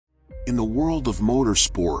In the world of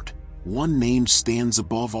motorsport, one name stands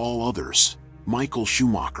above all others: Michael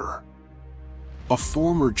Schumacher. A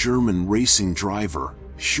former German racing driver,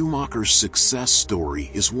 Schumacher's success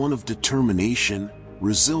story is one of determination,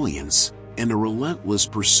 resilience, and a relentless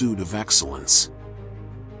pursuit of excellence.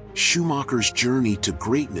 Schumacher's journey to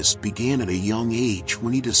greatness began at a young age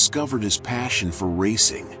when he discovered his passion for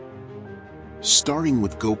racing. Starting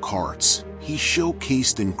with go-karts, he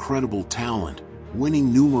showcased incredible talent,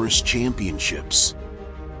 winning numerous championships.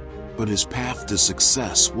 But his path to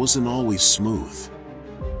success wasn't always smooth.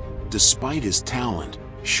 Despite his talent,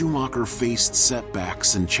 Schumacher faced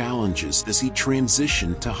setbacks and challenges as he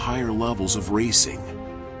transitioned to higher levels of racing.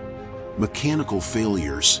 Mechanical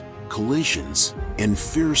failures, collisions, and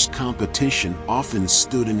fierce competition often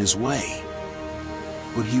stood in his way.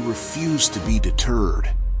 But he refused to be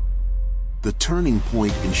deterred. The turning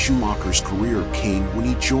point in Schumacher's career came when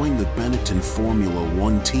he joined the Benetton Formula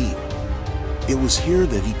One team. It was here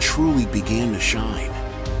that he truly began to shine.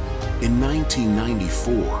 In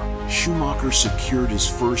 1994, Schumacher secured his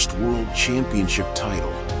first World Championship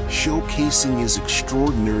title, showcasing his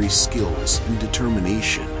extraordinary skills and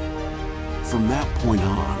determination. From that point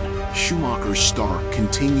on, Schumacher's star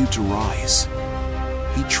continued to rise.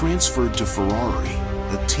 He transferred to Ferrari,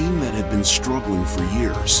 a team that had been struggling for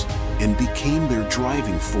years, and became their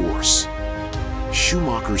driving force.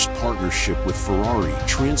 Schumacher's partnership with Ferrari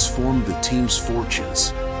transformed the team's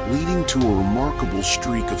fortunes, leading to a remarkable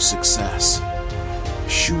streak of success.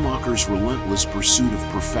 Schumacher's relentless pursuit of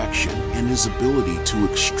perfection and his ability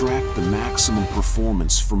to extract the maximum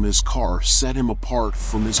performance from his car set him apart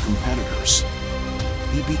from his competitors.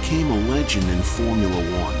 He became a legend in Formula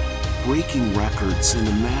One, breaking records and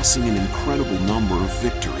amassing an incredible number of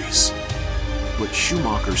victories. But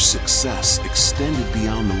Schumacher's success extended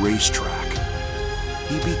beyond the racetrack.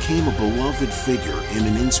 He became a beloved figure and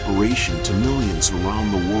an inspiration to millions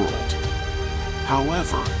around the world.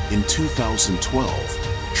 However, in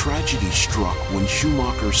 2012, tragedy struck when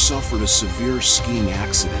Schumacher suffered a severe skiing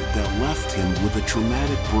accident that left him with a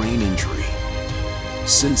traumatic brain injury.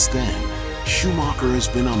 Since then, Schumacher has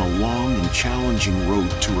been on a long and challenging road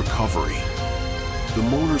to recovery. The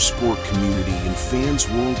motorsport community and fans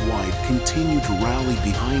worldwide continue to rally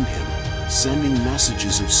behind him, sending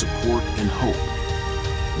messages of support and hope.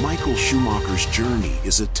 Michael Schumacher's journey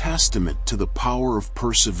is a testament to the power of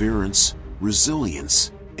perseverance,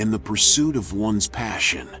 resilience, and the pursuit of one's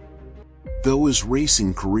passion. Though his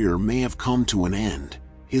racing career may have come to an end,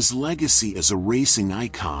 his legacy as a racing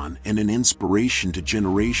icon and an inspiration to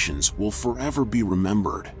generations will forever be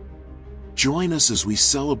remembered. Join us as we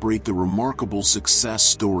celebrate the remarkable success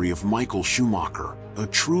story of Michael Schumacher, a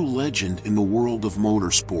true legend in the world of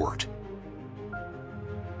motorsport.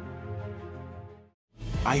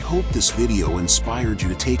 I hope this video inspired you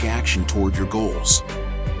to take action toward your goals.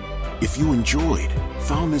 If you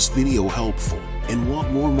found this video helpful, and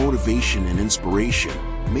want more motivation and inspiration,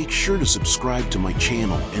 make sure to subscribe to my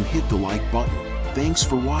channel and hit the like button. Thanks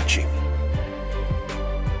for watching.